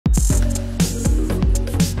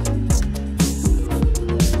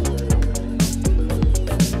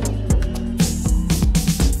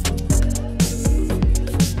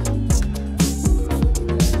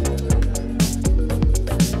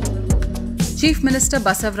Chief Minister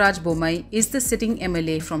Basavaraj Bommai is the sitting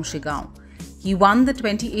MLA from Shigaon. He won the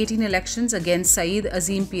 2018 elections against Saeed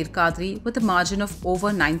Azim Pir Kadri with a margin of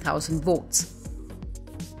over 9,000 votes.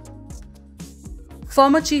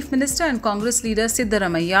 Former Chief Minister and Congress leader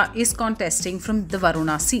Siddaramaiah is contesting from the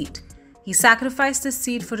Varuna seat. He sacrificed this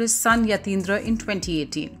seat for his son Yatindra in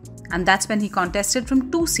 2018, and that's when he contested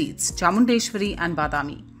from two seats, Chamundeshwari and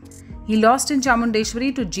Badami. He lost in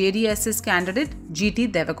Chamundeshwari to JDS's candidate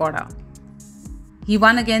GT Devegowda. He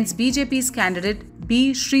won against BJP's candidate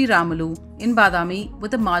B. Sri Ramalu in Badami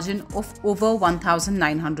with a margin of over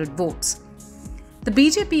 1,900 votes. The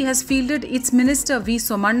BJP has fielded its minister V.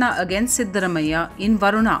 Somanna against Siddaramaiah in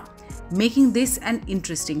Varuna, making this an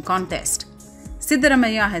interesting contest.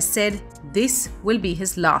 Siddaramaiah has said this will be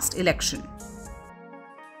his last election.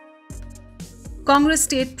 Congress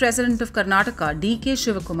State President of Karnataka, D.K.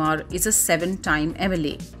 Shivakumar, is a 7-time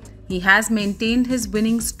MLA. He has maintained his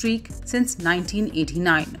winning streak since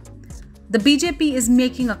 1989. The BJP is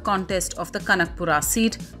making a contest of the Kanakpura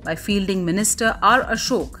seat by fielding Minister R.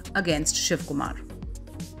 Ashok against Shivkumar.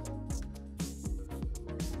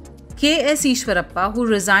 K.S. Ishwarappa, who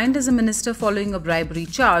resigned as a minister following a bribery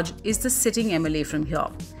charge, is the sitting MLA from here.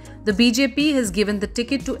 The BJP has given the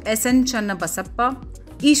ticket to S.N. Channabasappa.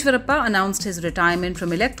 Ishwarappa announced his retirement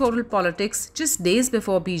from electoral politics just days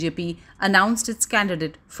before BJP announced its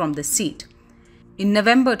candidate from this seat. In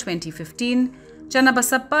November 2015,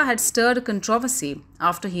 Channabasappa had stirred a controversy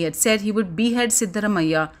after he had said he would behead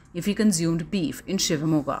Siddaramaiah if he consumed beef in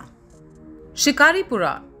Shivamoga.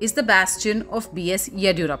 Shikaripura is the bastion of B.S.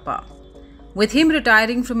 Yediyurappa. With him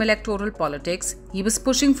retiring from electoral politics, he was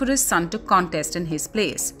pushing for his son to contest in his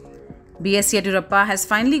place. B.S. Yediyurappa has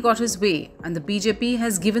finally got his way, and the BJP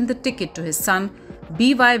has given the ticket to his son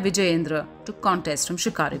B.Y. Vijayendra to contest from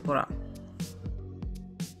Shikaripura.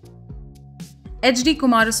 H.D.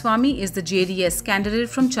 Kumaraswamy is the JDS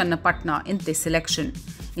candidate from Channapatna in this election.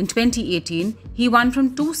 In 2018, he won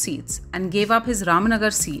from two seats and gave up his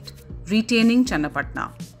Ramnagar seat, retaining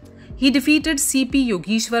Channapatna. He defeated C.P.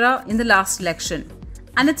 Yogeshwara in the last election,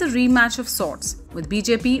 and it's a rematch of sorts, with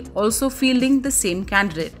BJP also fielding the same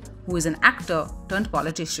candidate, who is an actor turned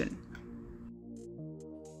politician.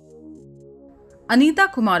 Anita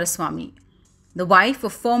Kumaraswamy, the wife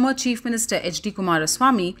of former Chief Minister H.D.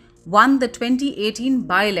 Kumaraswamy, won the 2018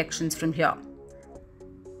 by-elections from here.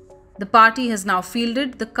 The party has now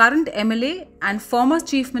fielded the current MLA and former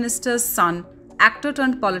Chief Minister's son, actor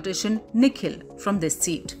turned politician Nikhil, from this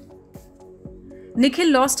seat.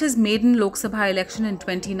 Nikhil lost his maiden Lok Sabha election in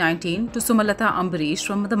 2019 to Sumalata Ambarish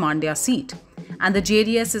from the Mandya seat, and the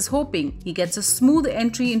JDS is hoping he gets a smooth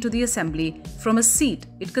entry into the assembly from a seat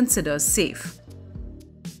it considers safe.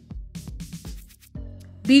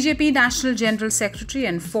 BJP National General Secretary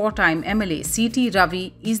and 4-time MLA C.T.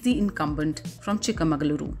 Ravi is the incumbent from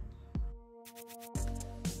Chikamagaluru.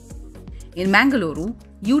 In Mangaluru,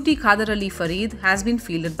 UT Khadar Ali Farid has been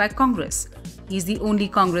fielded by Congress. He is the only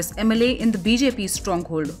Congress MLA in the BJP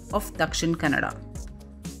stronghold of Dakshin Kannada.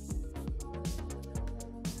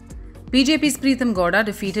 BJP's Preetham Gowda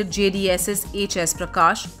defeated JDS's H.S.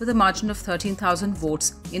 Prakash with a margin of 13,000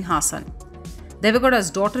 votes in Hassan.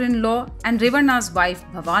 Devegowda's daughter-in-law and Revanna's wife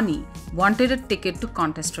Bhavani wanted a ticket to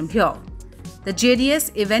contest from here. The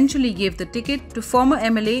JDS eventually gave the ticket to former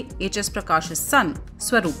MLA H.S. Prakash's son,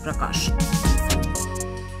 Swaroop Prakash.